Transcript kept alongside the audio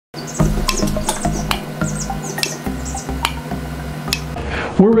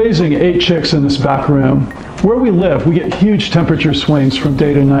We're raising 8 chicks in this back room. Where we live, we get huge temperature swings from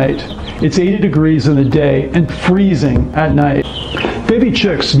day to night. It's 80 degrees in the day and freezing at night. Baby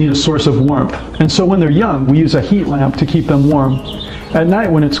chicks need a source of warmth, and so when they're young, we use a heat lamp to keep them warm. At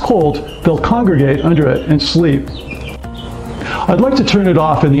night when it's cold, they'll congregate under it and sleep. I'd like to turn it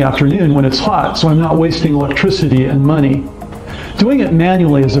off in the afternoon when it's hot, so I'm not wasting electricity and money. Doing it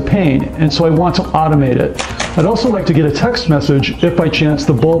manually is a pain, and so I want to automate it. I'd also like to get a text message if by chance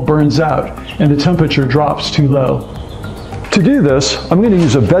the bulb burns out and the temperature drops too low. To do this, I'm going to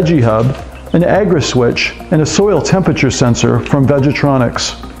use a VegeHub, an AgriSwitch, and a soil temperature sensor from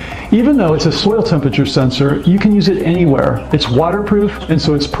Vegetronix. Even though it's a soil temperature sensor, you can use it anywhere. It's waterproof, and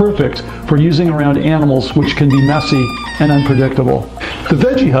so it's perfect for using around animals, which can be messy and unpredictable. The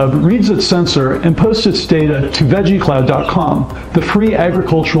VegeHub reads its sensor and posts its data to vegecloud.com, the free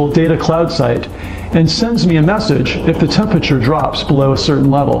agricultural data cloud site, and sends me a message if the temperature drops below a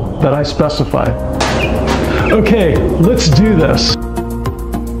certain level that I specify. Okay, let's do this.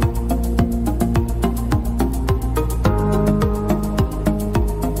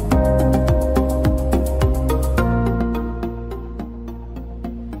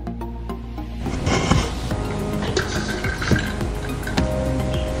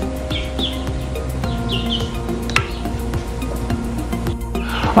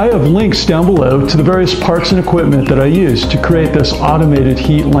 I have links down below to the various parts and equipment that I use to create this automated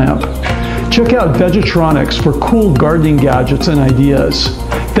heat lamp. Check out Vegetronix for cool gardening gadgets and ideas.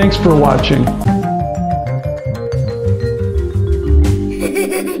 Thanks for watching.